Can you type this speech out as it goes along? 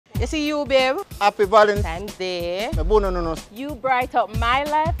You see you, babe? Happy Valentine's Day. You bright up my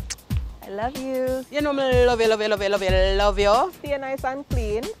life. I love you. You know me love you, love you, love you, love you, love you. Stay nice and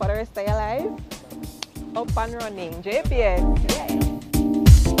clean for the rest of your life. Up and running. JPS.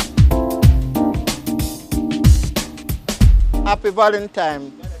 Yeah. Happy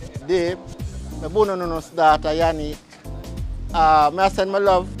Valentine's Day. My bonus daughter Yannick. May I send my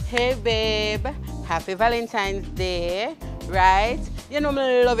love? Hey babe, happy Valentine's Day, right? You know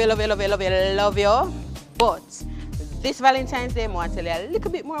me love you, love you, love you, love you, love you. But this Valentine's Day, I want to tell you a little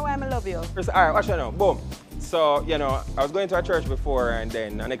bit more why I love you. Alright, watch you now. Boom. So, you know, I was going to a church before, and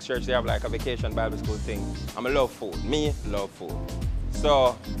then the next church they have like a vacation Bible school thing. I'm a love food. Me, love food.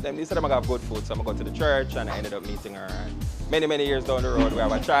 So, then they said I'm gonna have good food, so I'm gonna go to the church, and I ended up meeting her. And many years down the road, we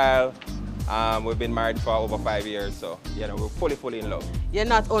have a child. We've been married for over 5 years, so, you know, we're fully in love. You're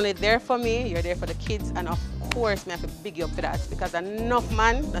not only there for me, you're there for the kids, and of course, I have to big you up for that, because enough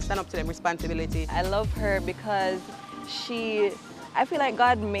man that stand up to them responsibility. I love her because I feel like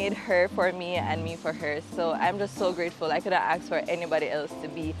God made her for me and me for her, so I'm just so grateful. I could have asked for anybody else to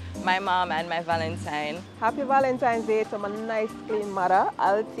be my mom and my Valentine. Happy Valentine's Day to my nice clean mother,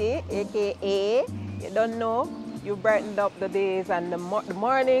 Alti, aka, you don't know, you brightened up the days and the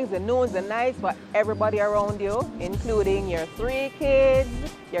mornings, the noons, the nights for everybody around you, including your 3 kids,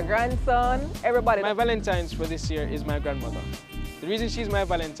 your grandson, everybody. My Valentine's for this year is my grandmother. The reason she's my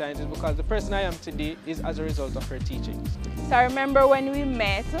Valentine's is because the person I am today is as a result of her teachings. So I remember when we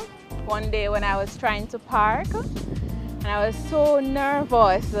met one day when I was trying to park and I was so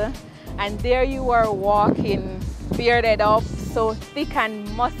nervous, and there you were walking, bearded up, so thick and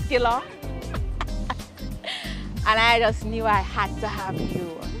muscular. And I just knew I had to have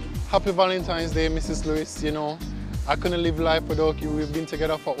you. Happy Valentine's Day, Mrs. Lewis. You know, I couldn't live life without you. We've been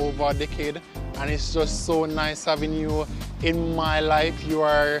together for over a decade, and it's just so nice having you in my life. You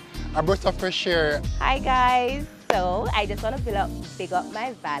are a breath of fresh air. Hi guys, so I just want to big up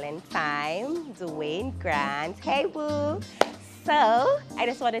my Valentine, Dwayne Grant. Hey boo! So I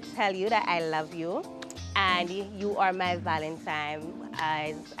just want to tell you that I love you and you are my Valentine.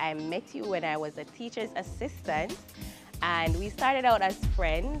 I met you when I was a teacher's assistant, and we started out as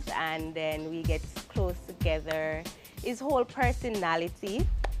friends, and then we get close together. His whole personality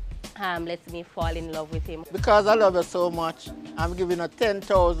lets me fall in love with him. Because I love you so much, I'm giving you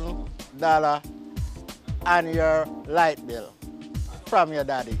 $10,000 annual light bill from your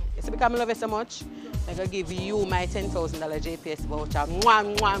daddy. It's because I love you so much, I'm going to give you my $10,000 JPS voucher. Mwah,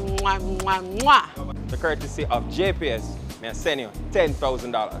 mwah, mwah, mwah, mwah. The courtesy of JPS, may I send you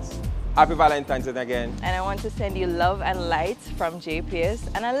 $10,000. Happy Valentine's Day again. And I want to send you love and light from JPS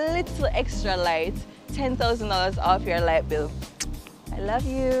and a little extra light, $10,000 off your light bill. I love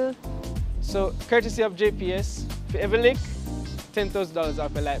you. So, courtesy of JPS, for every lick, $10,000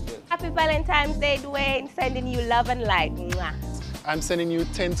 off your light bill. Happy Valentine's Day, Dwayne. Sending you love and light. Mwah. I'm sending you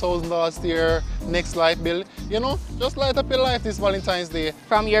 $10,000 to your next light bill. You know, just light up your life this Valentine's Day.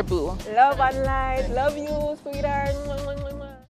 From your boo. Love and light. Love you, sweetheart.